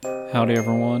Howdy,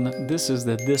 everyone. This is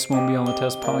the This Won't Be on the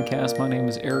Test podcast. My name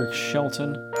is Eric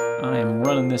Shelton. I am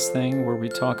running this thing where we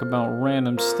talk about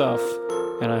random stuff,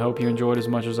 and I hope you enjoy it as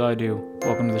much as I do.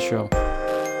 Welcome to the show.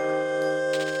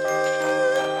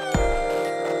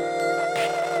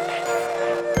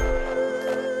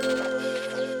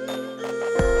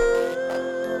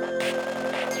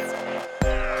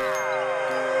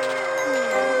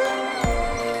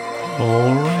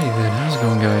 Alrighty then, how's it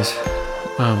going, guys?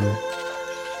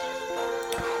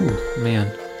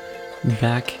 Man,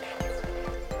 back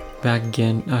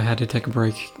again. I had to take a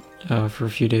break for a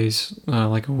few days,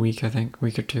 like a week, I think,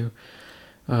 week or two.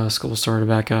 School started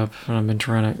back up, and I've been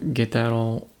trying to get that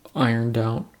all ironed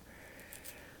out.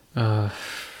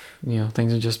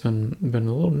 Things have just been a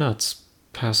little nuts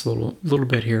past a little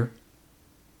bit here.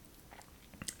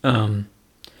 So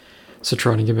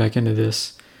trying to get back into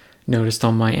this. Noticed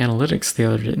on my analytics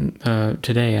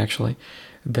today actually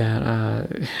that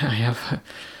I have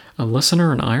a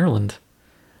listener in Ireland.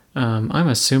 I'm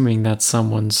assuming that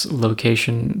someone's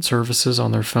location services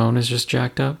on their phone is just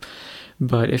jacked up,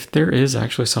 but if there is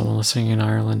actually someone listening in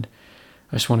Ireland,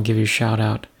 I just want to give you a shout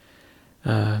out.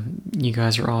 You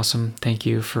guys are awesome. Thank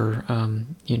you for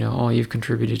all you've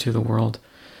contributed to the world,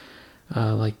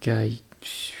 like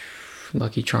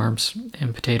Lucky Charms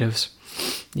and potatoes.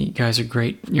 You guys are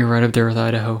great. You're right up there with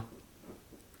Idaho.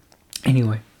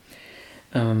 Anyway,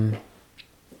 oh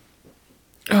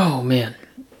man,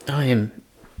 I am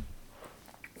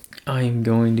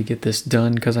going to get this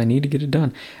done because I need to get it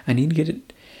done. I need to get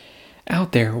it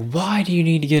out there. Why do you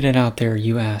need to get it out there,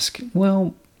 you ask?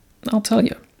 Well, I'll tell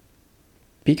you.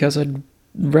 Because I'd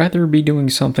rather be doing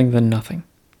something than nothing,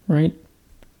 right?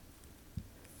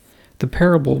 The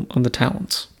parable of the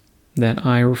talents that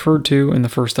I referred to in the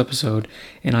first episode,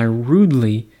 and I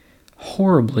rudely,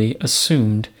 horribly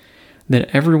assumed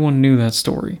that everyone knew that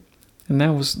story. And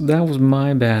that was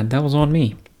my bad. That was on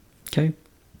me. Okay?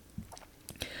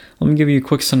 Let me give you a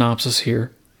quick synopsis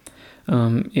here.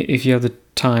 If you have the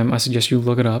time, I suggest you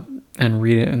look it up and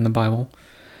read it in the Bible.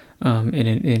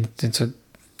 It's a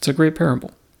great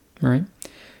parable, right?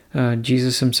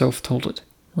 Jesus himself told it,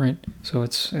 right? So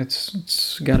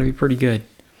it's got to be pretty good.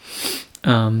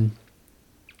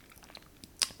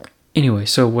 Anyway,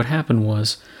 so what happened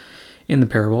was, in the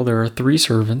parable, there are 3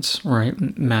 servants,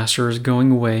 right? Master is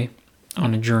going away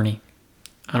on a journey.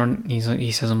 He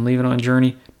says, I'm leaving on a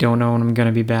journey. Don't know when I'm going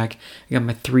to be back. I got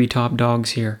my 3 top dogs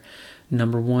here.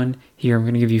 Number 1, here, I'm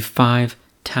going to give you 5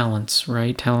 talents,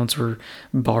 right? Talents were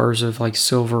bars of like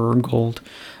silver or gold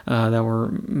that were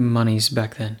monies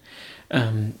back then.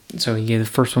 So he gave the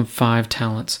first one 5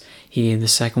 talents. He gave the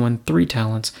second one 3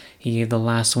 talents. He gave the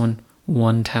last one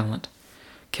 1 talent.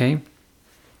 Okay?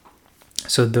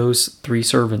 So those 3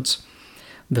 servants,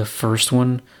 the first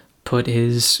one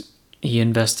he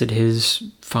invested his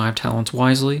 5 talents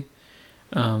wisely,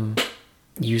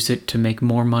 used it to make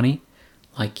more money,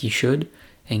 like he should,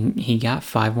 and he got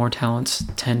 5 more talents,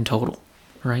 10 total,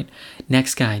 right?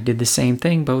 Next guy did the same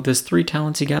thing, but with his 3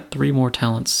 talents, he got 3 more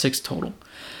talents, 6 total.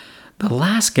 The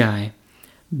last guy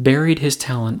buried his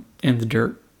talent in the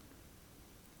dirt,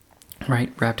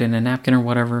 right? Wrapped it in a napkin or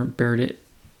whatever, buried it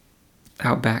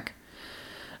out back,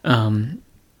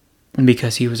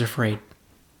 because he was afraid.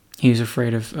 He was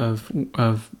afraid of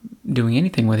doing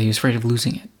anything with it. He was afraid of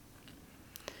losing it.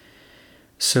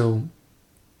 So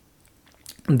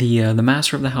the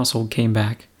master of the household came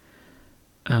back.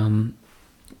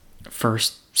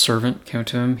 First servant came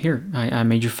to him. Here, I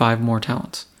made you 5 more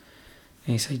talents.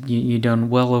 And he said, you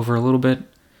done well over a little bit.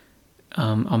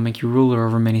 I'll make you ruler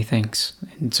over many things.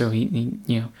 And so he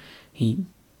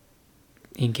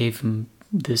gave him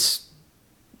this,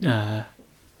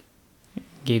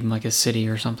 gave him like a city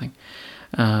or something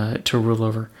to rule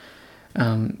over.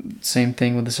 Same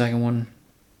thing with the second one.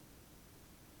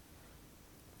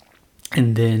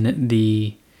 And then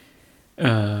the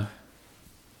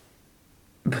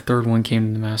third one came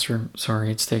to the master.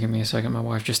 Sorry, it's taking me a second. My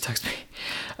wife just texted me.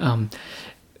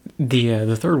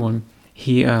 The third one,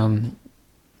 he went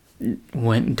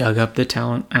and dug up the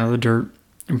talent out of the dirt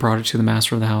and brought it to the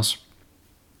master of the house.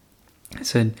 I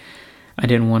said, I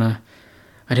didn't want to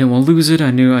lose it.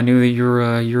 I knew that you're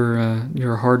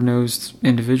a hard-nosed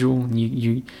individual.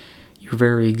 You're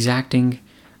very exacting,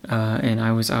 and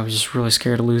I was just really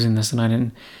scared of losing this, and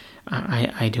I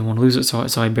didn't want to lose it, so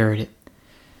I buried it.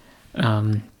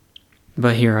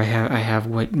 But here I have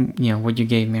what you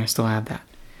gave me. I still have that.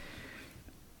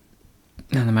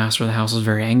 And the master of the house was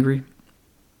very angry,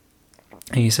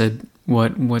 and he said,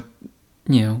 "What? Why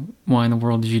in the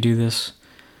world did you do this?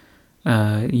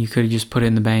 You could have just put it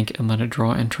in the bank and let it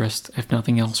draw interest, if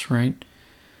nothing else, right?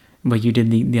 but you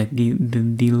did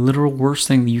the literal worst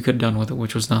thing that you could have done with it,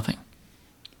 which was nothing.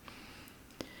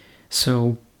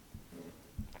 So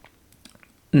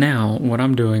now what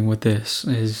I'm doing with this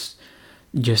is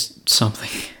just something.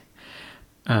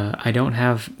 I don't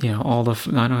have I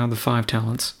don't have the 5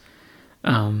 talents.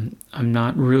 I'm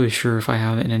not really sure if I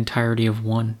have an entirety of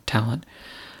one talent,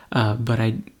 but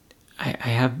I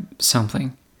have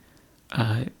something,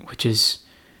 which is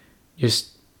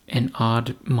just an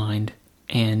odd mind,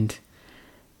 and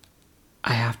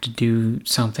I have to do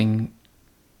something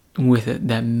with it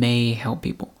that may help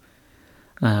people.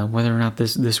 Whether or not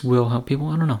this will help people,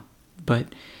 I don't know. But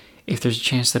if there's a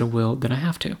chance that it will, then I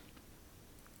have to.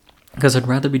 Because I'd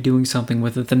rather be doing something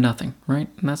with it than nothing, right?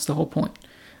 And that's the whole point.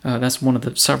 That's one of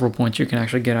the several points you can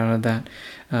actually get out of that.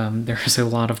 There's a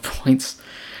lot of points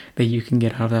that you can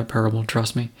get out of that parable,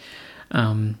 trust me.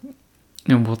 And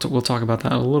we'll talk about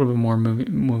that a little bit more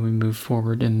when we move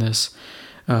forward in this.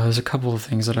 There's a couple of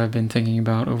things that I've been thinking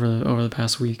about over the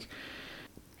past week.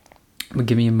 But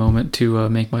give me a moment to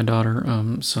make my daughter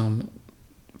some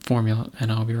formula,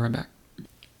 and I'll be right back.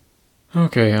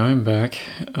 Okay, I'm back,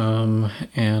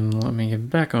 and let me get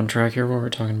back on track here. What we're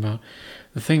talking about,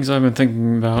 the things I've been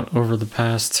thinking about over the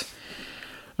past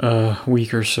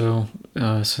week or so,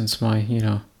 since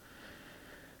my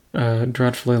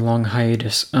dreadfully long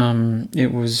hiatus.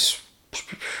 It was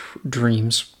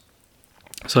dreams.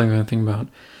 Something I've been thinking about.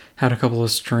 Had a couple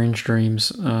of strange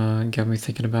dreams. Got me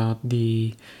thinking about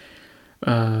the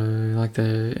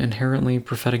inherently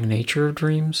prophetic nature of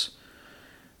dreams.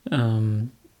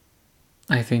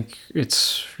 I think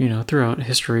it's, throughout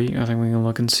history, I think we can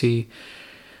look and see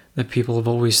that people have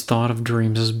always thought of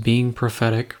dreams as being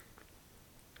prophetic.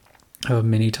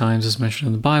 Many times it's mentioned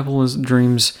in the Bible as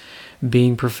dreams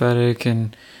being prophetic,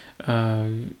 and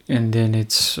then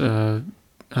it's, I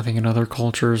think in other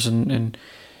cultures and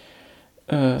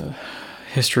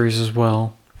histories as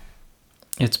well,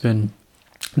 they've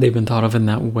been thought of in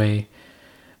that way.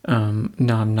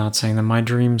 No, I'm not saying that my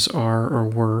dreams are or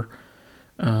were.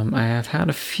 I have had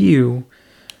a few,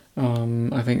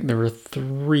 I think there were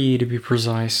 3 to be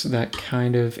precise, that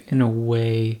kind of, in a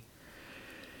way,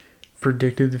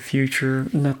 predicted the future.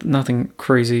 Nothing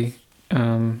crazy.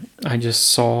 I just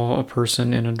saw a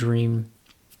person in a dream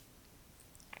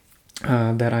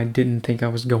that I didn't think I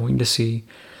was going to see.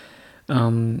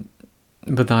 But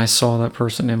then I saw that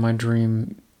person in my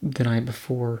dream the night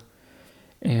before,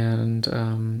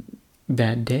 and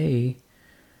that day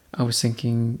I was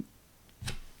thinking,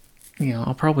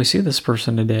 I'll probably see this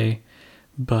person today,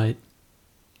 but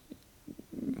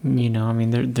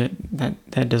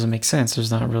that doesn't make sense. There's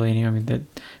not really any,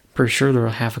 pretty sure they're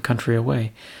half a country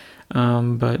away,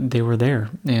 but they were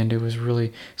there, and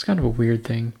it's kind of a weird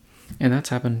thing, and that's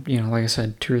happened, like I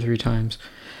said, 2 or 3 times.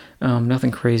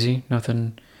 Nothing crazy,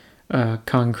 nothing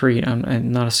concrete.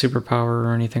 I'm not a superpower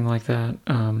or anything like that,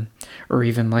 or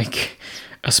even like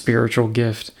a spiritual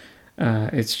gift.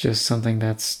 It's just something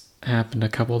that's happened a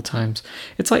couple of times.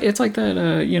 It's like that,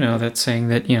 that saying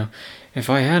that, if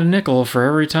I had a nickel for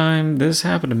every time this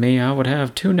happened to me, I would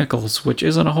have 2 nickels, which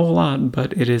isn't a whole lot,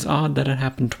 but it is odd that it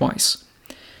happened twice.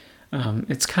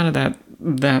 It's kind of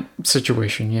that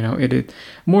situation, it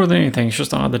more than anything, it's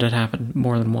just odd that it happened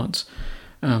more than once.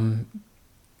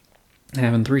 It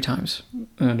happened 3 times,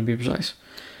 to be precise,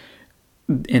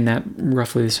 in that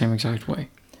roughly the same exact way.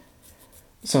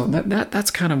 So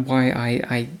that's kind of why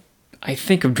I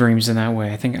think of dreams in that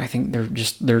way. I think they're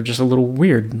just a little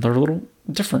weird. They're a little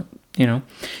different, and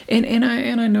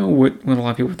I know what a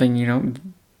lot of people think.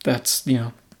 That's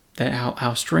that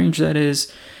how strange that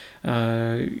is,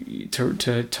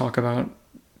 to talk about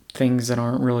things that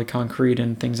aren't really concrete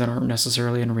and things that aren't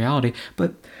necessarily in reality.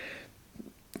 But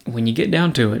when you get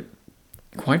down to it,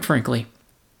 quite frankly,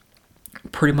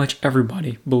 pretty much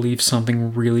everybody believes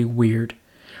something really weird.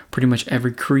 Pretty much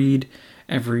every creed,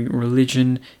 every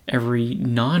religion, every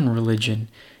non-religion,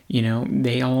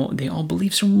 they all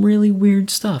believe some really weird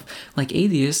stuff. Like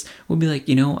atheists will be like,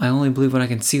 I only believe what I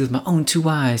can see with my own 2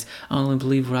 eyes. I only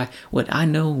believe what I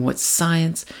know, what's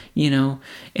science, and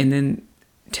then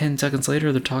 10 seconds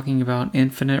later they're talking about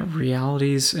infinite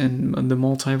realities and the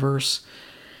multiverse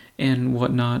and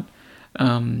whatnot.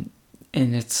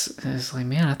 And it's like,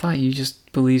 man, I thought you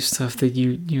just believed stuff that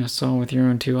you saw with your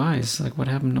own 2 eyes. Like, what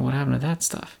happened to that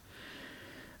stuff?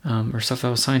 Or stuff that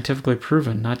was scientifically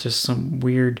proven, not just some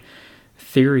weird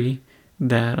theory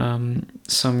that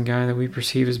some guy that we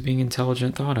perceive as being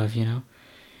intelligent thought of,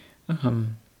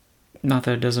 Not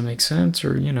that it doesn't make sense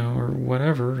or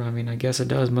whatever. I mean, I guess it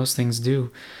does. Most things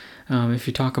do. If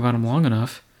you talk about them long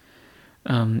enough,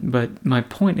 But my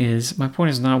point is not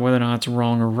whether or not it's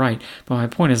wrong or right, but my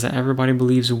point is that everybody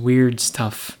believes weird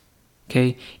stuff,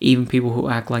 okay? Even people who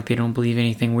act like they don't believe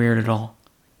anything weird at all,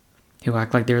 who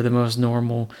act like they're the most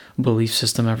normal belief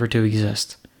system ever to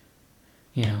exist,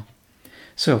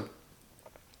 So,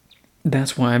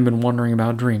 that's why I've been wondering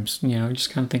about dreams,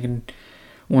 just kind of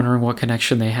wondering what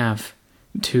connection they have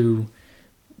to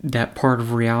that part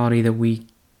of reality that we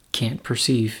can't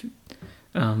perceive,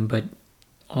 but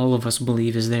all of us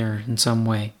believe is there in some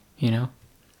way,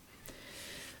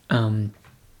 let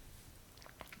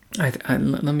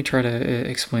me try to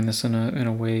explain this in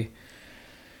a way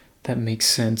that makes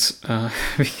sense,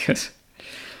 because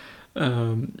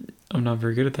I'm not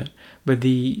very good at that. But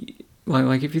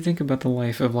like if you think about the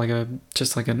life of like an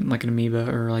amoeba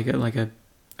or like a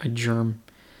germ,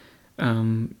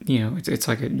 it's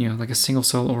like a single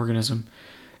cell organism.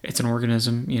 It's an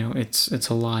organism, it's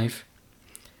alive,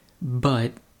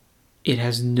 but it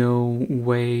has no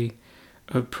way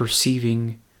of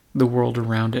perceiving the world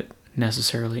around it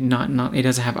necessarily. Not it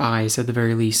doesn't have eyes at the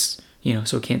very least,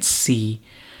 so it can't see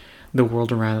the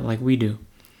world around it like we do,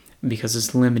 because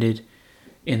it's limited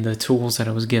in the tools that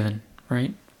it was given,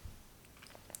 right?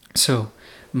 So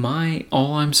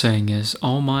all I'm saying is,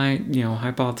 all my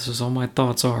hypothesis, all my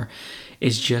thoughts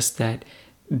is just that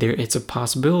it's a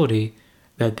possibility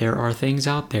that there are things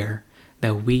out there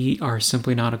that we are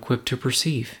simply not equipped to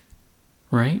perceive,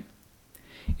 right?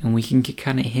 And we can get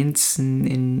kind of hints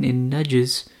and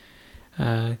nudges,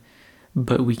 but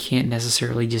we can't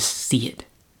necessarily just see it.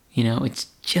 It's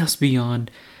just beyond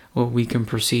what we can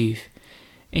perceive.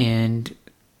 And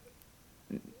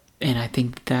I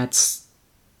think that's,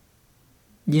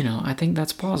 I think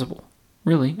that's plausible.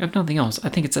 Really, if nothing else, I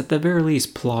think it's at the very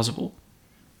least plausible.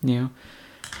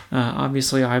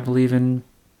 Obviously, I believe in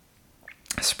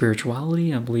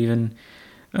spirituality. I believe in,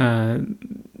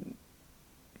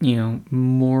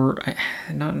 more,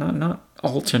 not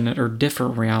alternate or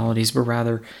different realities, but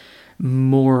rather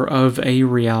more of a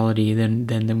reality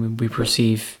than we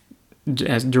perceive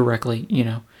as directly.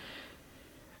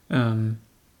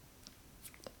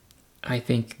 I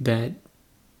think that,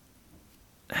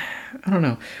 I don't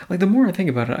know, like the more I think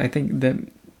about it, I think that,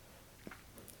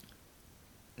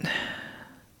 I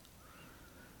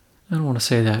don't want to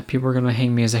say that. People are going to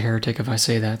hang me as a heretic if I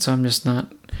say that. So I'm just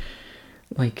not,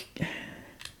 like,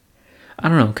 I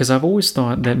don't know, because I've always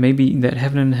thought that maybe that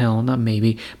heaven and hell, not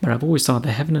maybe, but I've always thought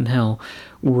that heaven and hell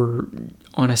were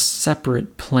on a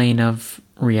separate plane of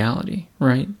reality,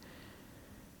 right?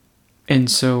 And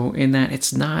so in that,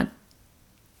 it's not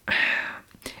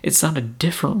a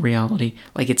different reality.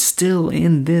 Like, it's still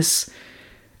in this,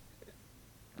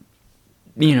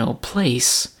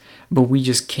 place, but we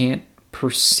just can't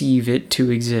perceive it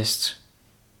to exist,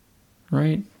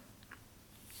 right?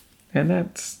 And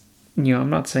that's, I'm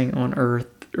not saying on Earth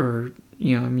or,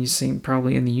 I'm saying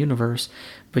probably in the universe,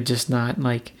 but just not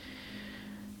like,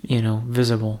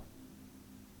 visible.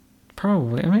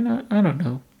 Probably. I mean, I don't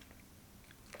know.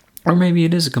 Or maybe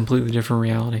it is a completely different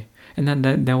reality. And that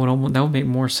would make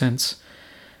more sense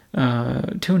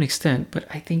to an extent, but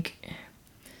I think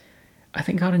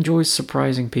God enjoys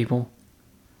surprising people.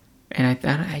 And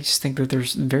I just think that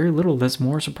there's very little that's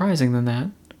more surprising than that,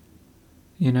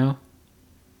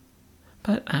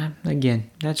 But again,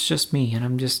 that's just me, and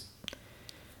I'm just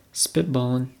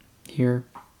spitballing here,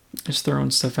 just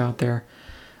throwing stuff out there.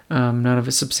 None of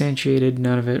it substantiated.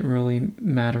 None of it really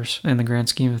matters in the grand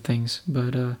scheme of things.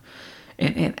 But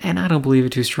and I don't believe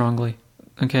it too strongly.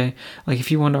 Okay, like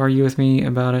if you want to argue with me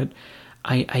about it,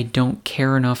 I don't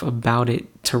care enough about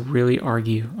it to really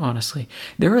argue, honestly.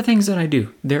 There are things that I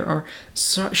do. There are,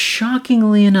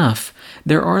 shockingly enough,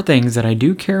 there are things that I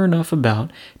do care enough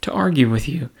about to argue with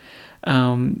you.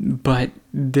 But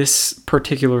this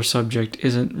particular subject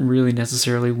isn't really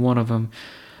necessarily one of them,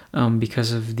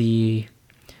 because of the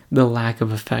lack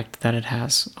of effect that it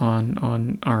has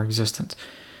on our existence,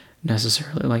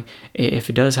 necessarily. Like, if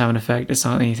it does have an effect, it's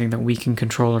not anything that we can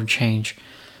control or change.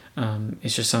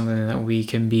 It's just something that we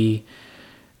can be,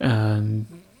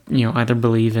 either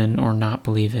believe in or not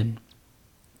believe in.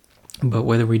 But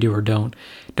whether we do or don't,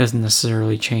 it doesn't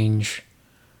necessarily change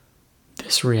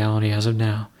this reality as of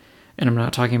now. And I'm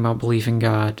not talking about belief in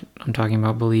God. I'm talking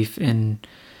about belief in,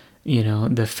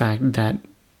 the fact that,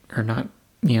 or not,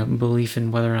 belief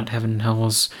in whether or not heaven and hell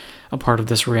is a part of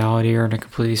this reality or in a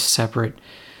completely separate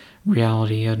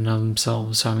reality in and of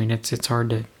themselves. So, I mean, it's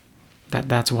hard to,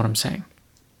 that's what I'm saying.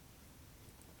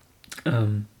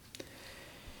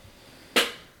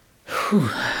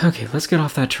 Okay, let's get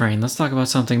off that train. Let's talk about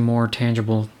something more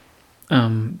tangible.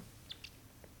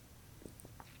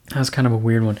 That's kind of a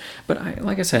weird one. But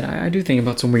like I said, I do think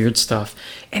about some weird stuff,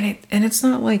 and it's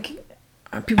not like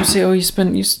people say, oh, you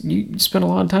spend a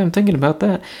lot of time thinking about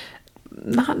that.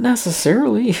 Not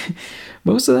necessarily.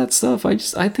 Most of that stuff I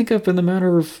think up in the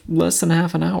matter of less than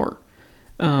half an hour.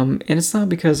 And it's not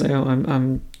because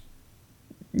I'm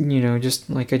just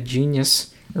like a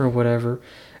genius or whatever.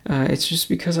 It's just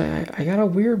because I got a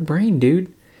weird brain,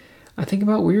 dude. I think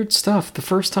about weird stuff. The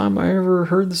first time I ever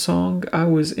heard the song, I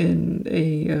was in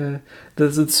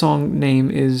the song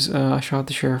name is I Shot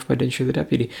the Sheriff but Didn't Shoot the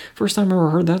Deputy. First time I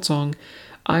ever heard that song,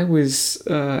 I was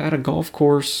at a golf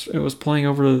course. It was playing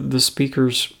over the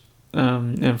speakers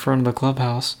in front of the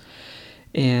clubhouse.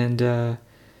 And, and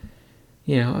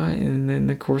then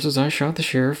the chorus is I shot the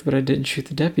sheriff but I didn't shoot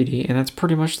the deputy. And that's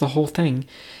pretty much the whole thing.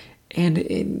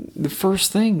 And the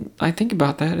first thing I think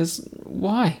about that is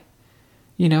why?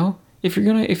 If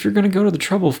you're gonna go to the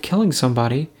trouble of killing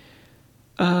somebody,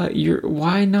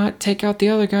 why not take out the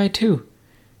other guy too?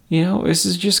 This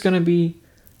is just gonna be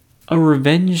a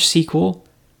revenge sequel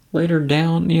later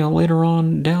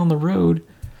on down the road.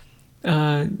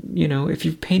 If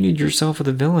you've painted yourself as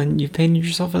a villain, you've painted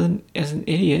yourself as an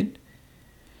idiot.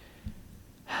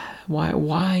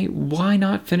 Why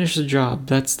not finish the job?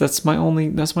 That's my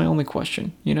only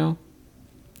question.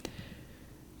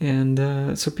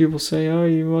 And so people say, oh,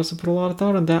 you must have put a lot of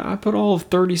thought into that. I put all of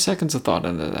 30 seconds of thought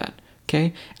into that.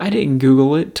 Okay, I didn't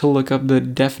Google it to look up the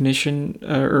definition,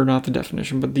 or not the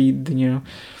definition, but the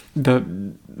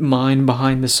mind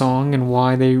behind the song and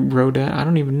why they wrote it. I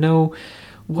don't even know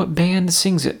what band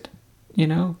sings it.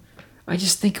 I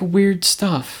just think of weird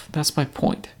stuff. That's my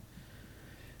point.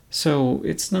 So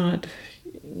it's not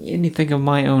anything of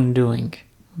my own doing.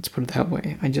 Let's put it that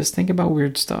way. I just think about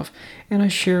weird stuff, and I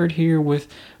share it here with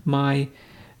my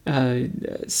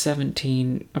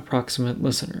 17 approximate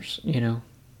listeners.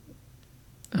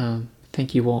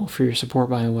 Thank you all for your support,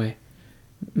 by the way.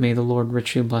 May the Lord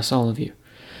richly bless all of you.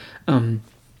 But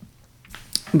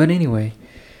anyway,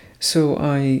 so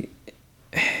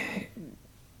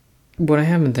what I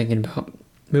have been thinking about,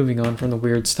 moving on from the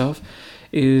weird stuff,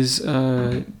 is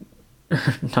not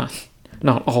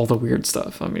all the weird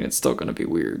stuff. I mean, it's still going to be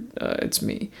weird. It's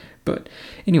me. But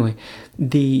anyway,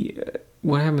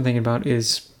 what I've been thinking about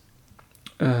is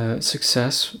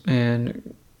success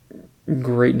and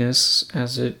greatness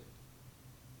as it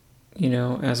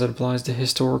applies to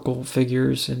historical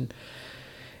figures,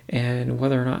 and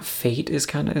whether or not fate is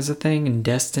a thing, and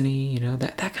destiny,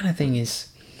 that kind of thing is,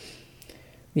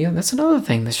 that's another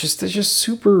thing that's just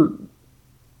super,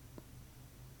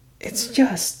 it's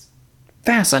just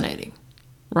fascinating.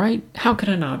 Right? How can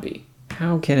it not be?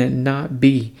 How can it not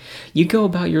be? You go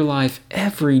about your life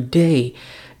every day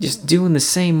just doing the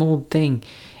same old thing,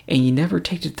 and you never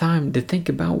take the time to think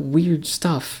about weird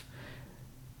stuff.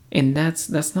 And that's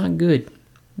not good.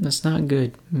 That's not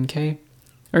good, okay?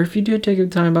 Or if you do take the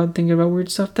time about thinking about weird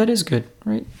stuff, that is good,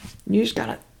 right? You just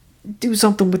gotta do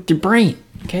something with your brain,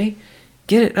 okay?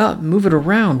 Get it up, move it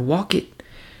around, walk it.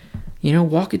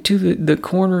 Walk it to the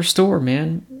corner store,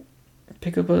 man.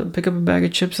 Pick up a bag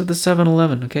of chips at the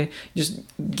 7-Eleven, okay? Just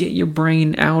get your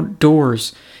brain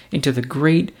outdoors into the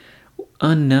great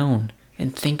unknown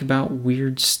and think about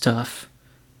weird stuff,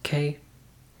 okay?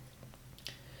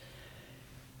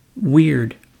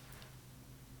 Weird.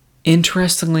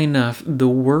 Interestingly enough, the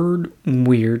word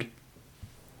weird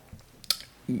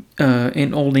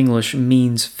in Old English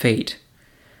means fate.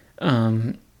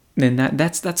 And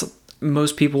that's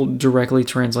most people directly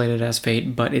translate it as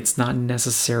fate, but it's not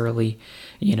necessarily,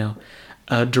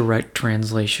 a direct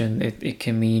translation. It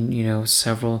can mean,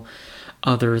 several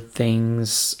other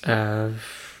things.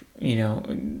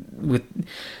 With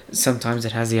sometimes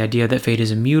it has the idea that fate is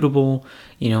immutable,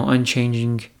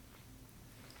 unchanging,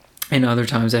 and other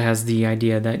times it has the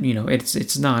idea that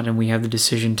it's not, and we have the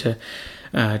decision to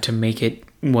make it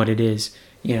what it is.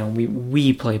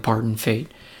 We play part in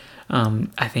fate.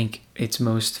 I think it's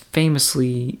most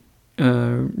famously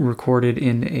recorded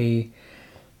in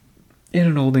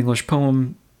an Old English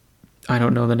poem. I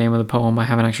don't know the name of the poem. I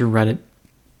haven't actually read it.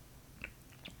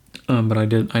 But I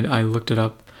did. I looked it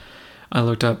up. I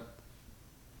looked up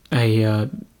a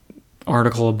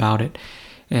article about it,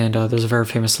 and there's a very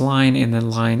famous line, and the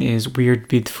line is "Weird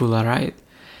bid fulareit,"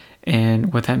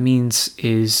 and what that means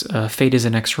is fate is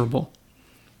inexorable.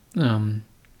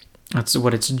 That's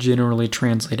what it's generally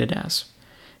translated as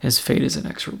fate is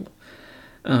inexorable.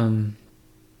 But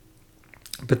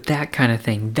that kind of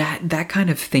thing, that kind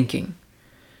of thinking,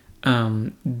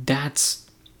 that's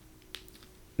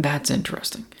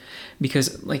interesting.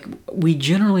 Because, like, we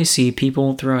generally see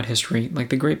people throughout history, like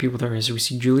the great people throughout history, we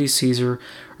see Julius Caesar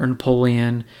or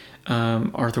Napoleon,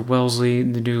 Arthur Wellesley,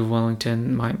 the Duke of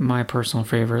Wellington, my personal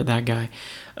favorite, that guy.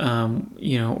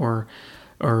 Or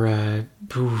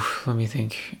let me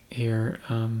think here.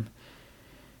 Who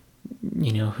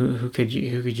could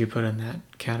you put in that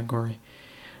category?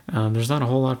 There's not a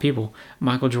whole lot of people.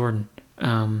 Michael Jordan.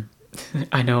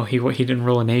 I know he didn't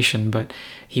rule a nation, but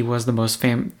he was the most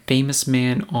famous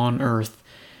man on earth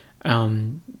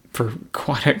for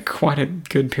quite a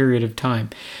good period of time.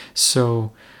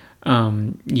 So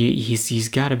he's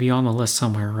got to be on the list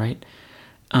somewhere, right?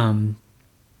 But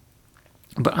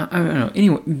I don't know.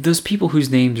 Anyway, those people whose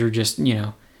names are just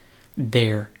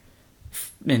there,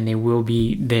 and they will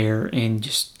be there and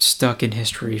just stuck in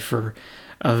history for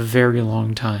a very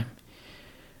long time.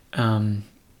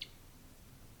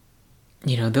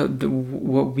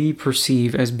 What we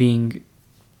perceive as being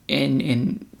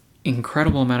an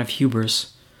incredible amount of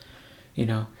hubris,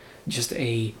 just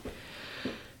a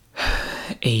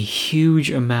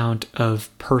huge amount of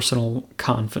personal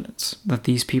confidence that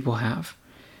these people have,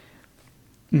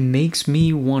 makes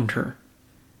me wonder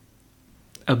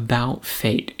about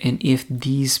fate, and if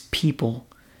these people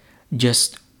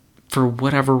just, for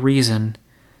whatever reason,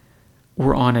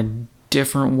 were on a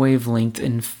different wavelength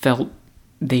and felt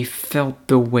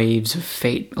the waves of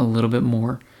fate a little bit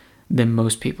more than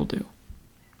most people do,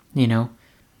 And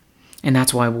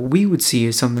that's why what we would see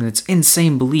is something that's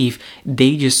insane belief.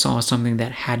 They just saw something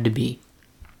that had to be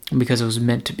because it was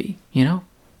meant to be,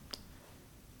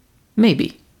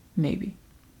 Maybe.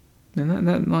 And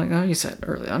that like I said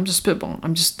earlier, I'm just spitballing.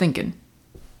 I'm just thinking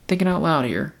out loud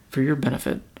here for your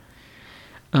benefit.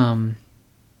 Maybe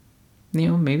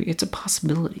it's a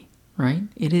possibility, right?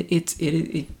 It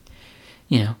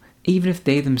even if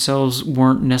they themselves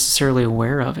weren't necessarily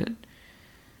aware of it,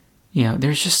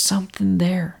 there's just something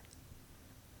there.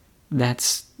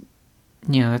 That's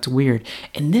weird.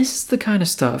 And this is the kind of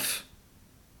stuff.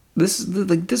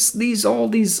 All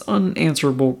these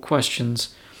unanswerable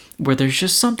questions, where there's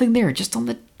just something there, just on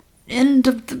the end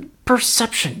of the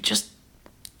perception, just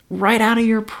right out of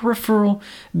your peripheral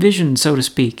vision, so to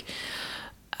speak.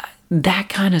 That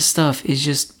kind of stuff is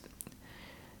just,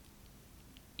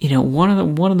 one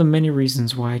of the many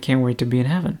reasons why I can't wait to be in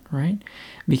heaven, right?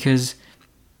 Because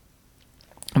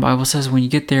the Bible says when you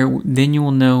get there, then you will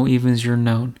know even as you're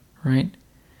known, right?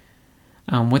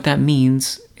 What that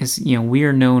means is, we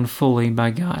are known fully by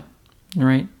God,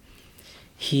 right?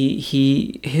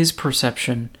 His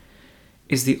perception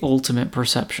is the ultimate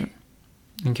perception,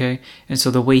 okay? And so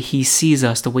the way he sees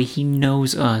us, the way he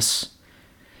knows us,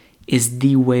 is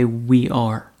the way we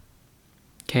are,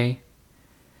 okay?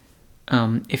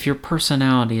 If your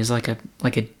personality is like a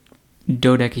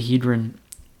dodecahedron,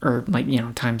 or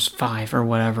times 5 or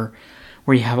whatever,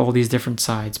 where you have all these different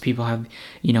sides. People have,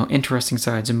 interesting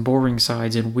sides and boring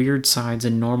sides and weird sides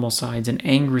and normal sides and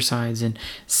angry sides and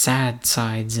sad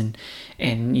sides and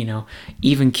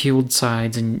even keeled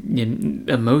sides and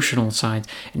emotional sides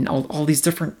and all these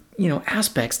different,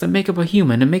 aspects that make up a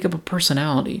human and make up a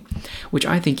personality, which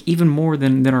I think even more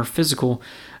than our physical,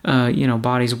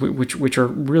 bodies, which are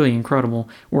really incredible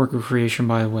work of creation,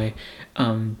 by the way.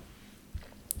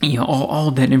 All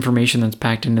of that information that's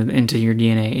packed into your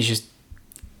DNA is just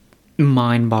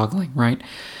mind-boggling, right?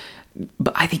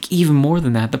 But I think even more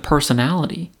than that, the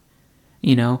personality,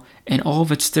 and all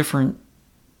of its different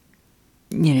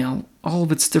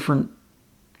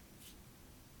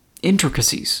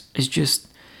intricacies is just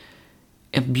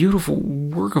a beautiful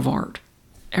work of art,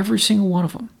 every single one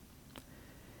of them.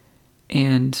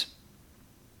 And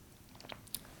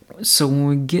so when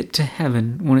we get to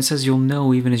heaven, when it says you'll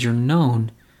know even as you're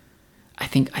known, I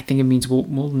think it means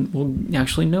we'll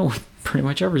actually know pretty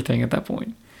much everything at that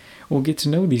point. We'll get to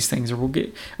know these things, or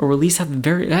at least at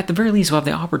the very least we'll have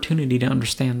the opportunity to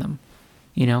understand them,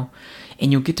 and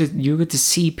you'll get to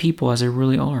see people as they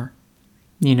really are,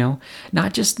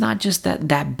 not just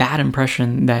that bad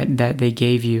impression that they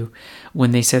gave you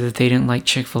when they said that they didn't like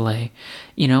Chick-fil-A,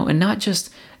 and not just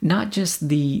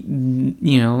the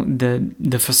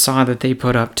the facade that they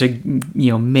put up to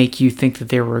make you think that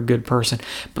they were a good person,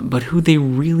 but who they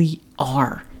really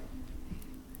are.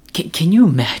 Can you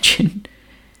imagine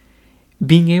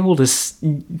being able to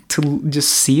just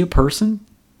see a person,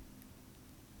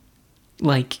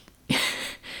 like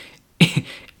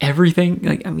everything,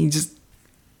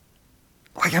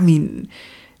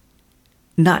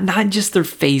 not just their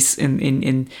face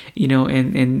and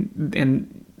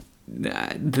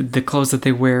the clothes that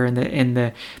they wear and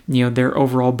the their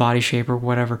overall body shape or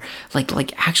whatever,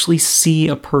 like actually see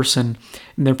a person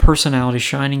and their personality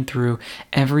shining through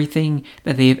everything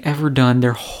that they have ever done,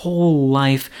 their whole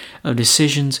life of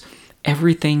decisions,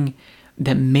 everything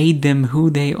that made them who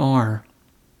they are,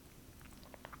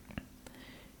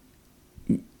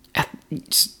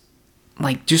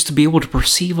 like, just to be able to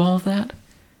perceive all of that,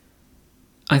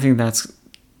 I think that's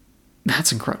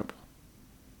incredible.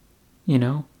 You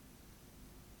know?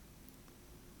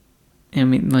 I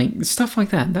mean, like, stuff like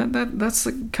that. That's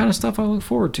the kind of stuff I look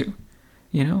forward to.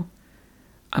 You know?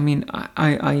 I mean,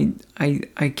 I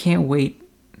can't wait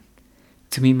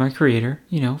to meet my creator,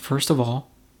 you know, first of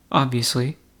all,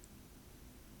 obviously.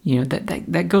 You know,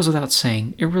 that goes without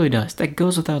saying. It really does. That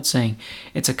goes without saying.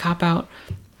 It's a cop-out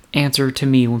answer to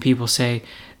me when people say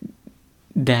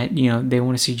that, you know, they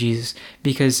want to see Jesus.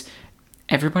 Because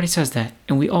everybody says that,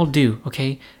 and we all do,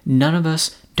 okay? None of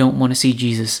us don't want to see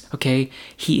Jesus, okay?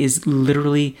 He is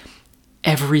literally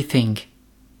everything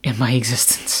in my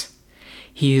existence.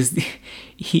 He is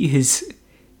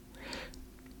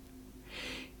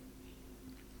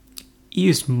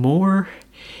more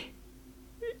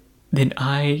than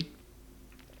I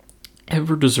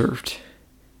ever deserved.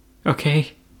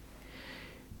 Okay?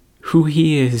 Who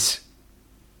he is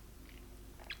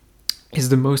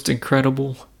the most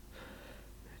incredible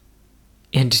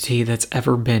entity that's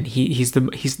ever been. He's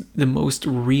the most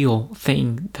real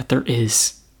thing that there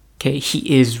is. Okay?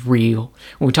 He is real.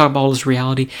 When we talk about all this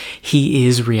reality, he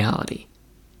is reality.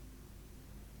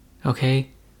 Okay?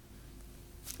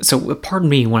 So pardon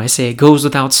me when I say it goes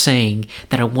without saying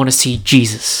that I want to see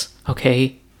Jesus,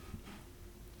 okay?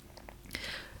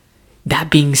 That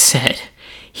being said,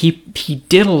 he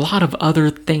did a lot of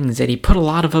other things, and he put a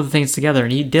lot of other things together,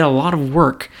 and he did a lot of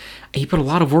work. He put a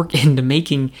lot of work into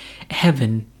making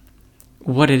heaven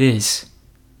what it is.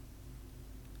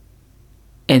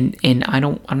 And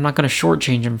I'm not going to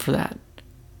shortchange him for that.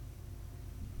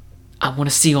 I want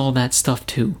to see all that stuff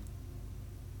too.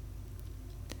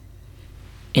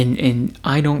 And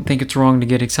I don't think it's wrong to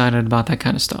get excited about that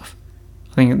kind of stuff.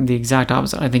 I think the exact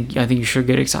opposite. I think you should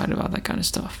get excited about that kind of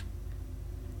stuff.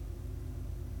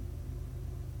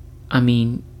 I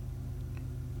mean,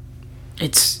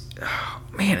 it's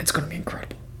gonna be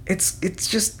incredible. It's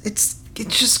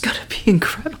just gonna be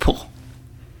incredible.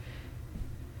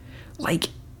 Like,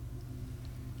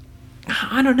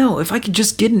 I don't know, if I could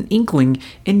just get an inkling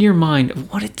in your mind of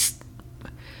what it's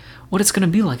gonna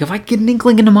be like. If I could get an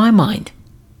inkling into my mind,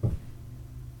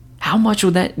 how much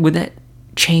would that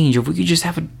change if we could just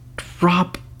have a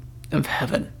drop of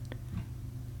heaven?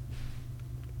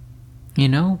 You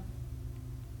know?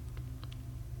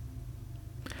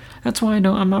 That's why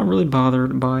I'm not really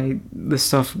bothered by the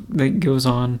stuff that goes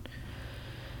on.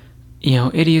 You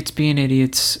know, idiots being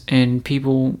idiots and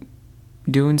people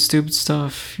doing stupid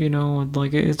stuff, you know,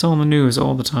 like it's on the news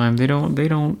all the time. They don't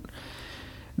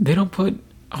put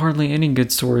hardly any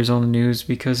good stories on the news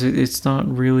because it's not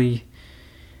really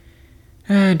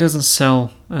it doesn't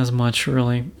sell as much,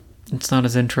 really. It's not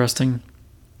as interesting.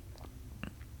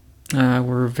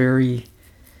 We're very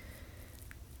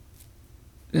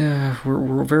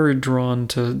drawn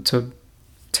to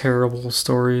terrible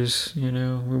stories, you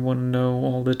know. We want to know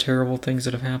all the terrible things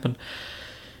that have happened.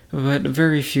 But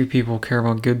very few people care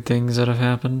about good things that have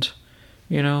happened,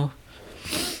 you know.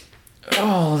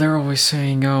 Oh, they're always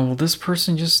saying, "Oh, well, this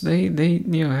person just they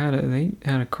you know had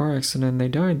a car accident and they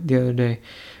died the other day."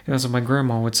 And that's what my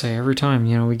grandma would say every time,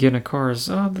 you know, we get in a car. Is,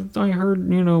 "Oh, I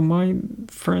heard, you know, my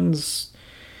friend's,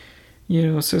 you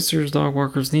know, sister's dog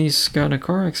walker's niece got in a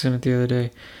car accident the other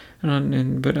day,"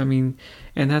 but I mean,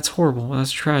 and that's horrible.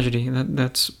 That's a tragedy.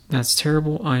 That's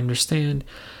terrible. I understand,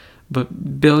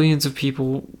 but billions of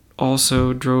people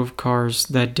also drove cars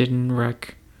that didn't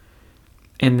wreck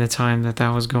in the time that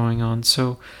was going on.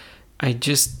 So I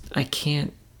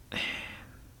can't.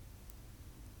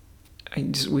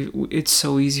 It's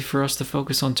so easy for us to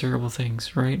focus on terrible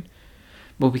things, right?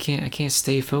 But I can't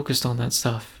stay focused on that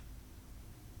stuff.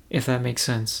 If that makes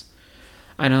sense.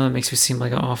 I know that makes me seem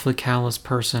like an awfully callous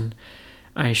person.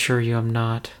 I assure you I'm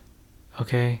not.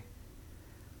 Okay?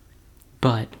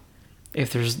 But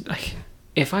if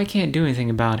I can't do anything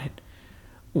about it,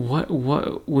 what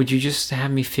would you just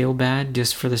have me feel bad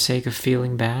just for the sake of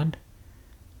feeling bad?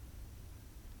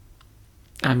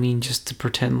 I mean, just to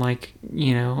pretend like,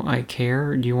 you know, I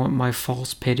care? Do you want my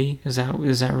false pity? Does that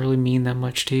really mean that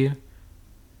much to you?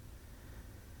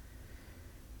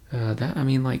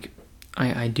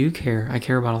 I do care. I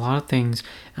care about a lot of things,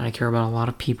 and I care about a lot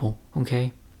of people,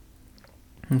 okay?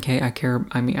 Okay, I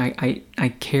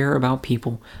care about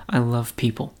people. I love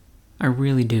people. I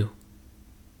really do.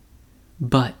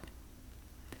 But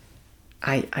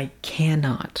I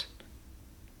cannot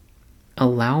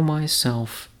allow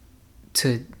myself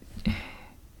to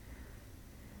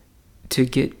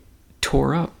get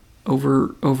tore up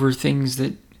over things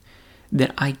that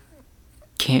I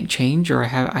can't change or I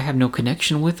have no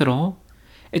connection with at all.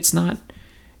 It's not,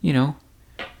 you know,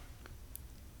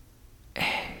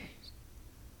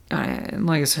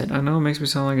 like I said, I know it makes me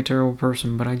sound like a terrible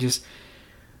person, but I just,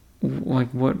 like,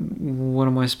 what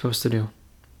am I supposed to do?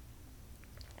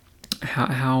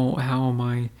 How am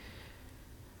I?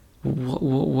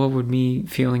 What would me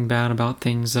feeling bad about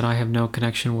things that I have no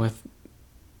connection with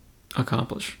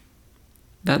accomplish?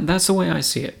 That's the way I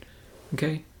see it.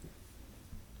 Okay.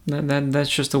 That's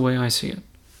just the way I see it.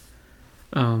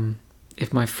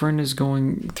 If my friend is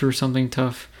going through something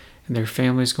tough and their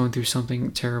family is going through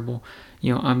something terrible,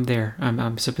 I'm there.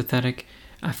 I'm sympathetic.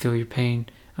 I feel your pain.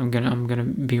 I'm gonna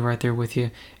be right there with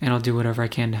you, and I'll do whatever I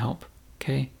can to help.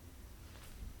 Okay.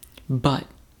 But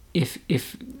if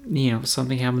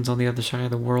something happens on the other side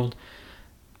of the world,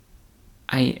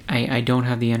 I don't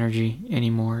have the energy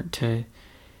anymore to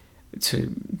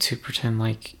pretend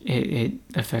like it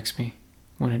affects me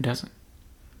when it doesn't.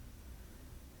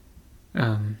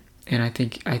 And I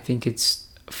think it's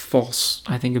false.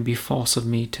 I think it'd be false of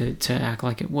me to act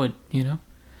like it would,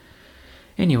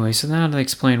 Anyway, so now to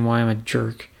explain why I'm a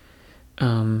jerk,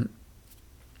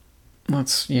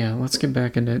 let's get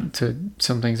back into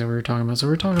some things that we were talking about. So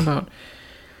we were talking about,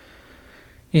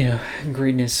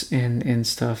 greatness and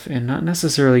stuff, and not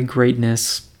necessarily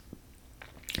greatness,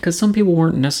 because some people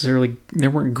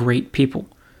weren't great people.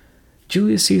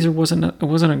 Julius Caesar wasn't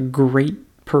a great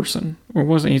person,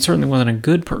 he certainly wasn't a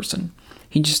good person.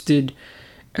 He just did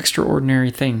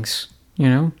extraordinary things,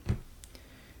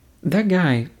 That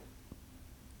guy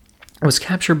was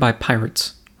captured by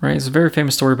pirates, right? It's a very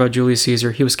famous story about Julius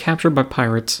Caesar. He was captured by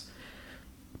pirates,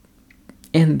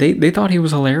 and they thought he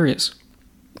was hilarious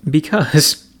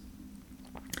because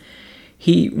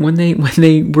when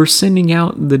they were sending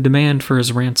out the demand for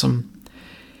his ransom,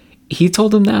 he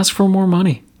told them to ask for more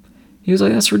money. He was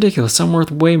like, "That's ridiculous. I'm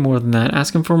worth way more than that.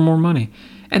 Ask him for more money."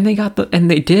 And they got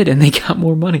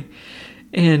more money.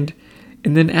 And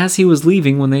then as he was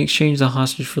leaving, when they exchanged the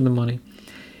hostage for the money,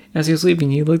 as he was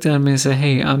leaving, he looked at him and said,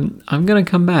 "Hey, I'm gonna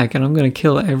come back and I'm gonna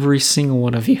kill every single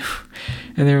one of you."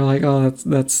 And they were like, "Oh,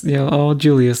 that's oh,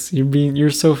 Julius, you're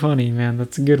so funny, man.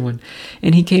 That's a good one."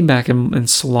 And he came back and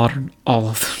slaughtered all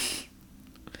of them.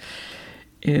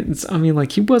 He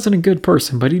wasn't a good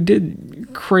person, but he did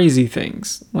crazy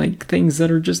things, like things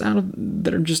that are just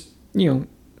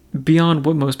beyond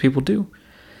what most people do.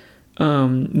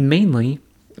 Mainly,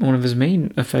 one of his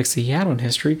main effects that he had on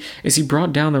history is he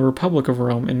brought down the Republic of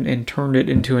Rome and turned it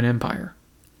into an empire.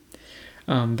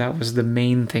 That was the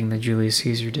main thing that Julius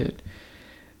Caesar did,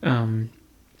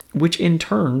 which in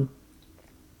turn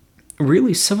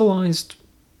really civilized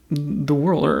the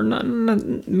world, or not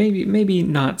maybe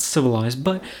not civilized,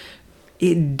 but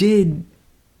it did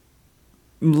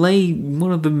lay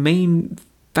one of the main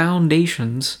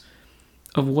foundations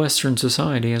of Western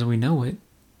society as we know it,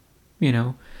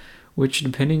 which,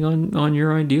 depending on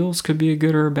your ideals, could be a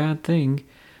good or a bad thing.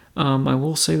 I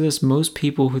will say this: most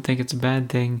people who think it's a bad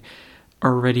thing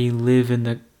already live in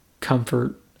the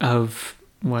comfort of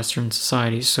Western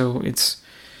society, so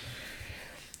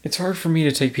it's hard for me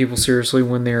to take people seriously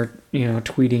when they're,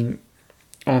 tweeting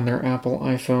on their Apple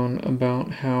iPhone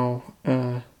about how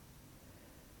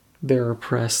they're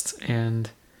oppressed and,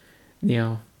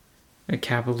 that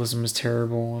capitalism is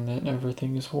terrible and that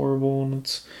everything is horrible and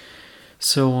it's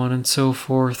so on and so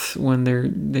forth. When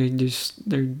it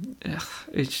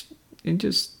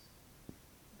just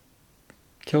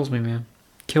kills me, man.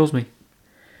 Kills me.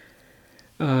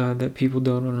 That people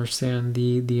don't understand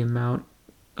the amount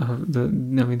of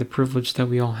the privilege that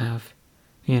we all have,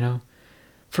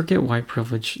 Forget white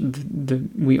privilege.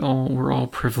 We're all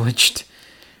privileged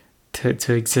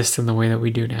to exist in the way that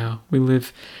we do now. We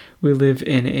live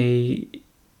in a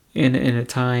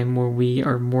time where we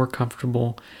are more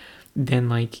comfortable than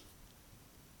like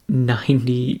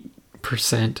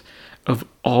 90% of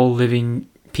all living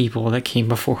people that came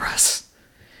before us.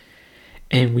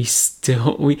 And we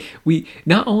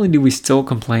not only do we still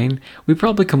complain, we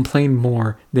probably complain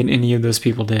more than any of those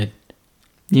people did.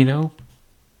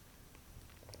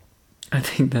 I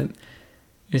think that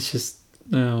it's just,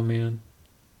 oh man,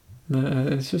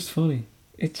 it's just funny.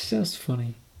 It's just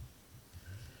funny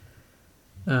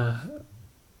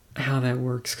how that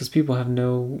works, because people have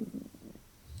no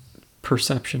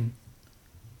perception.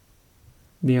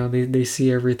 They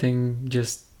see everything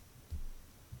just,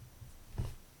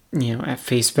 at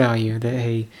face value, that,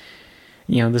 hey,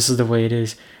 this is the way it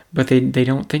is. But they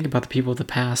don't think about the people of the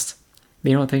past.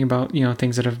 They don't think about,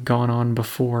 things that have gone on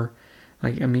before.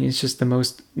 It's just the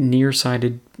most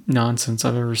nearsighted nonsense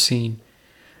I've ever seen.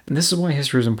 And this is why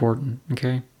history is important,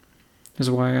 okay? This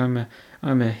is why I'm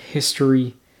a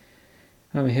history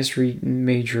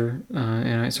major,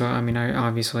 and I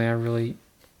really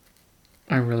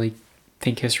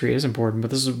think history is important,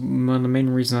 but this is one of the main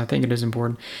reasons I think it is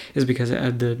important is because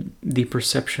of the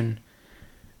perception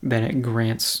that it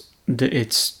grants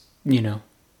its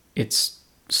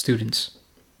students.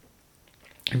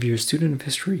 If you're a student of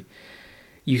history,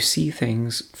 you see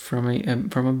things from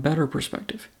a better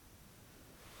perspective,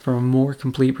 from a more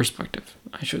complete perspective,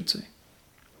 I should say.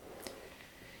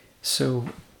 So,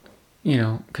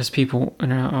 because people,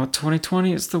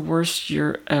 2020 is the worst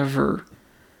year ever.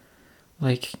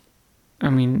 Like,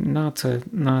 I mean, not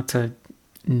to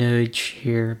nudge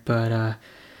here, but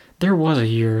there was a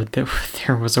year that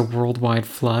there was a worldwide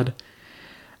flood,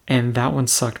 and that one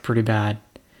sucked pretty bad.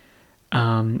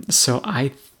 So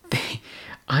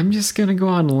I'm just gonna go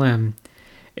on a limb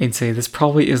and say this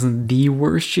probably isn't the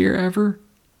worst year ever.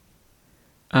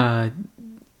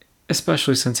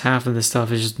 Especially since half of this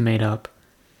stuff is just made up.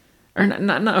 Or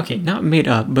not made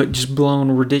up, but just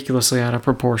blown ridiculously out of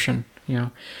proportion.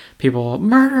 People,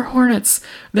 murder hornets!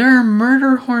 There are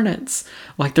murder hornets!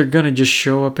 Like they're gonna just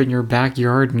show up in your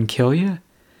backyard and kill you?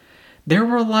 There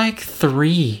were like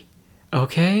 3,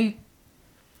 okay?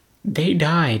 They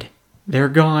died. They're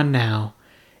gone now.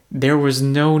 There was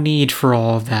no need for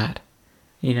all of that,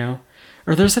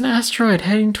 Or there's an asteroid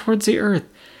heading towards the Earth.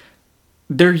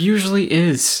 There usually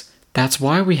is. That's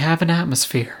why we have an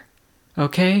atmosphere,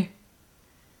 okay?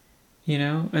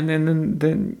 And then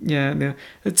the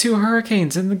 2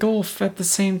 hurricanes in the Gulf at the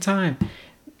same time.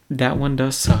 That one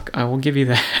does suck. I will give you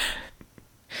that.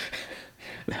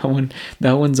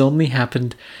 That one's only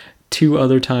happened 2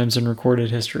 other times in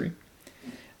recorded history.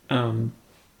 So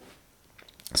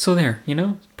there,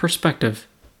 perspective.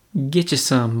 Get you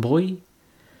some, boy.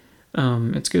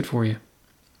 It's good for you.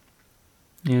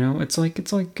 It's like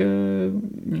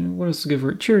what else is good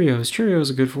for it? Cheerios.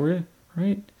 Cheerios are good for you,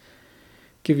 right?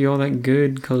 Give you all that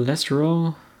good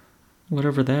cholesterol,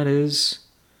 whatever that is.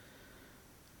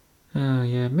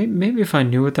 Yeah, maybe if I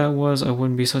knew what that was, I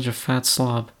wouldn't be such a fat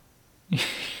slob.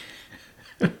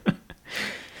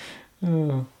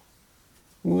 Oh,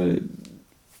 what?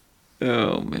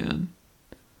 Oh man.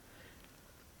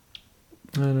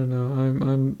 I don't know.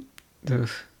 I'm. Ugh.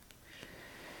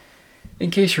 In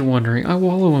case you're wondering, I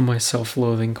wallow in my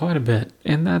self-loathing quite a bit,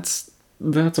 and that's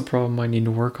a problem I need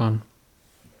to work on.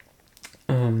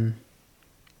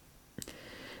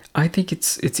 I think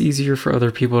it's easier for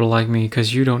other people to like me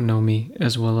because you don't know me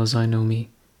as well as I know me,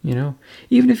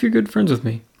 Even if you're good friends with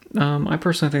me. I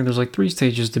personally think there's like 3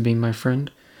 stages to being my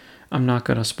friend. I'm not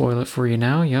going to spoil it for you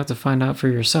now. You have to find out for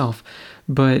yourself.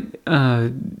 But,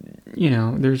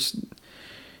 there's...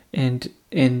 And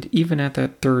even at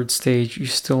that 3rd stage, you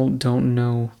still don't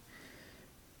know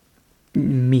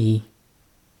me,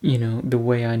 the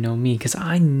way I know me. Because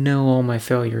I know all my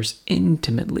failures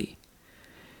intimately.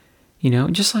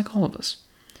 Just like all of us.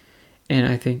 And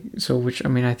I think,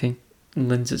 I think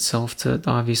lends itself to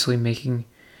obviously making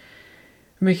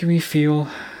me feel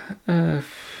like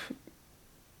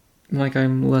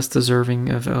I'm less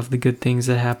deserving of the good things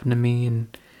that happen to me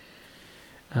and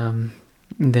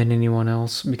than anyone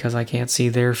else, because I can't see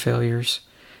their failures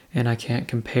and I can't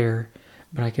compare,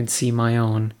 but I can see my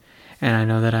own, and I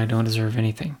know that I don't deserve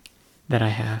anything that I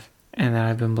have and that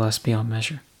I've been blessed beyond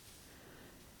measure.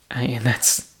 And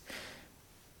that's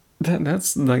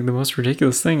like the most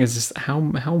ridiculous thing is just how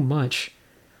much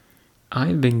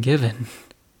I've been given.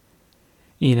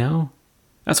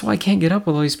 That's why I can't get up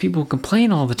with all these people who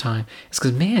complain all the time. It's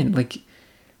because, man, like,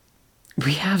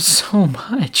 we have so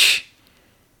much.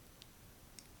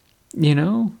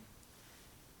 I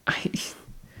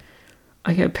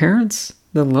got parents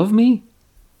that love me.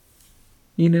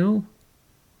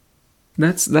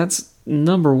 That's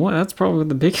number one. That's probably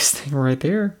the biggest thing right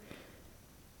there.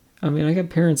 I mean, I got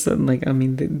parents that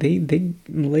they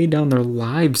lay down their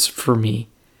lives for me.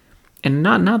 And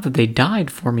not that they died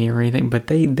for me or anything, but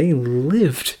they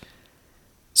lived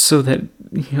so that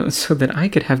I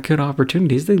could have good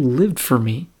opportunities. They lived for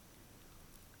me.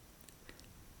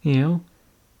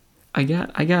 I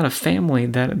got a family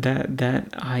that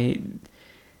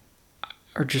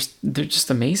they're just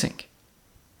amazing.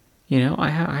 I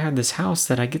have this house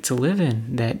that I get to live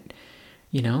in that,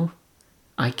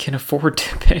 I can afford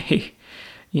to pay.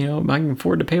 I can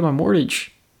afford to pay my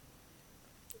mortgage.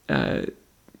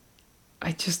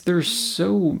 There's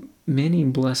so many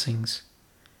blessings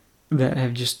that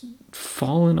have just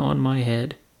fallen on my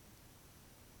head.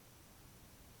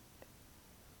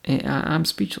 And I'm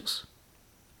speechless.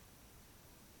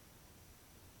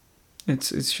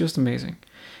 It's just amazing.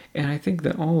 And I think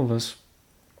that all of us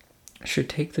should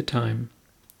take the time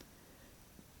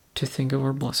to think of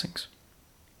our blessings.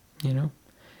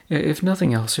 If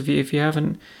nothing else, if you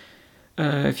haven't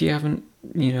if you haven't,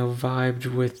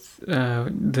 vibed with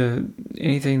the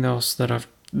anything else that I've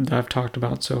talked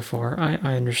about so far,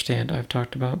 I understand. I've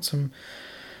talked about some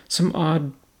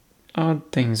odd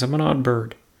things. I'm an odd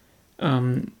bird.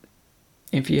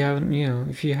 If you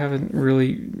haven't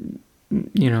really,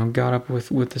 got up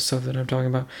with the stuff that I'm talking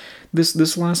about,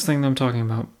 this last thing that I'm talking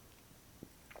about,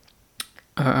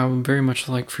 I would very much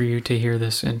like for you to hear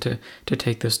this and to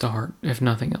take this to heart, if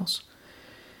nothing else.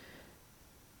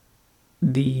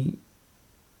 The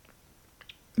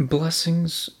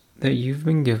blessings that you've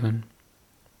been given,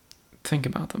 think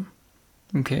about them,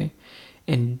 okay?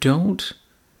 And don't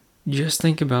just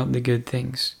think about the good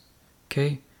things,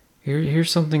 okay?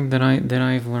 Here's something that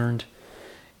I've learned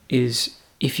is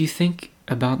if you think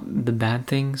about the bad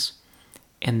things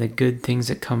and the good things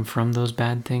that come from those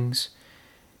bad things,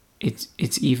 it's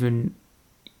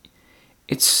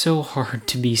so hard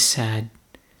to be sad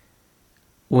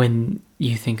when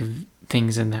you think of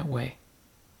things in that way,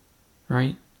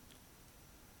 right?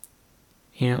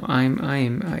 I'm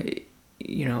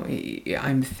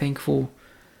thankful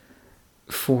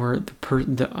for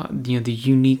the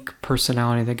unique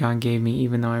personality that God gave me,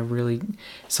 even though I really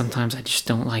sometimes I just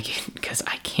don't like it because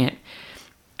I can't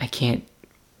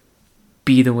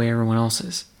be the way everyone else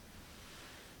is.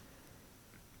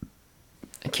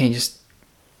 I can't just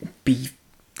be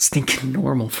stinking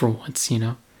normal for once,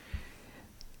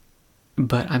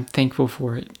 But I'm thankful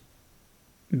for it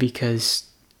because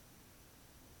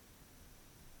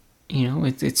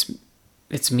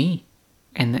it's me,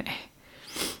 and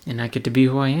I get to be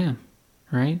who I am,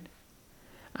 right?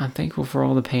 I'm thankful for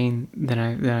all the pain that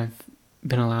I've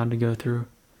been allowed to go through,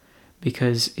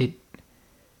 because it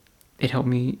helped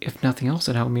me. If nothing else,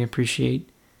 it helped me appreciate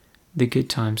the good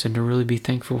times and to really be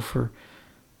thankful for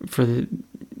the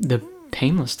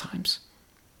painless times.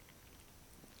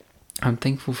 I'm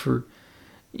thankful for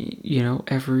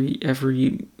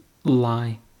every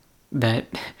lie that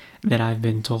I've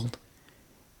been told,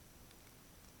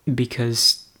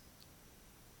 because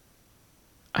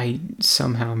I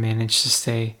somehow managed to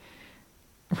stay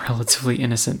relatively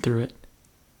innocent through it.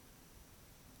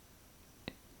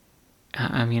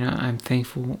 I'm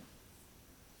thankful.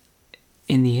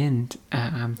 In the end,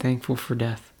 I'm thankful for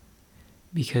death,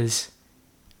 because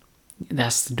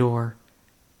that's the door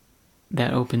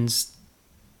that opens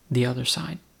the other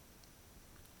side.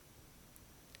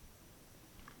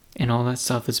 And all that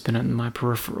stuff that's been in my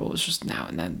peripheral is just now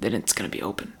and then it's going to be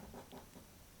open.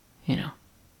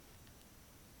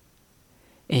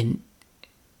 And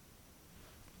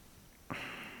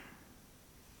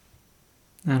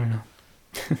I don't know.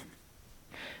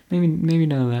 maybe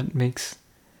none of that makes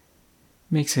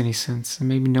any sense, and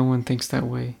maybe no one thinks that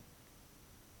way.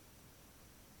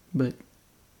 But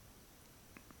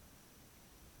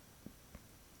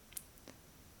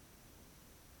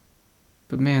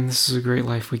man, this is a great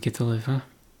life we get to live, huh?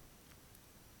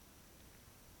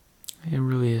 It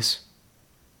really is.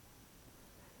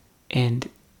 And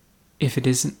if it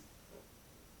isn't,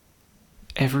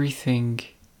 everything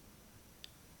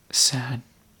sad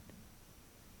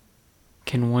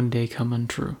can one day come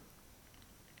untrue.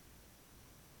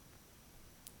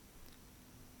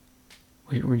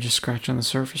 We're just scratching the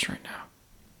surface right now.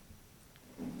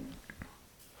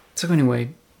 So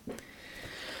anyway,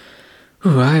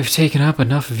 I've taken up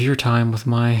enough of your time with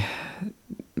my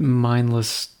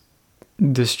mindless,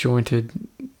 disjointed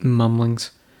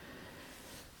mumblings.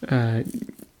 I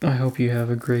hope you have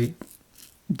a great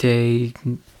day,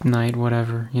 night,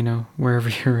 whatever, wherever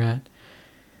you're at.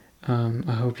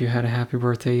 I hope you had a happy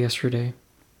birthday yesterday.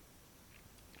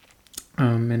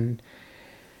 And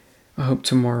I hope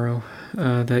tomorrow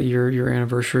that your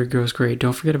anniversary goes great.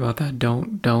 Don't forget about that.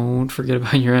 Don't forget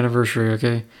about your anniversary,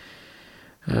 okay?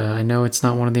 I know it's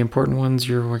not one of the important ones.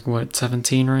 You're like,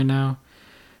 17 right now?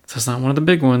 So it's not one of the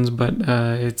big ones, but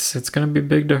it's going to be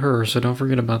big to her, so don't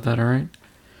forget about that, alright?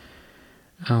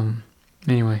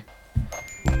 Anyway.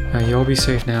 You all be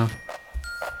safe now.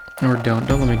 Or don't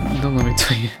let me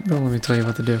tell you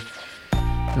what to do.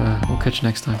 We'll catch you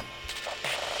next time.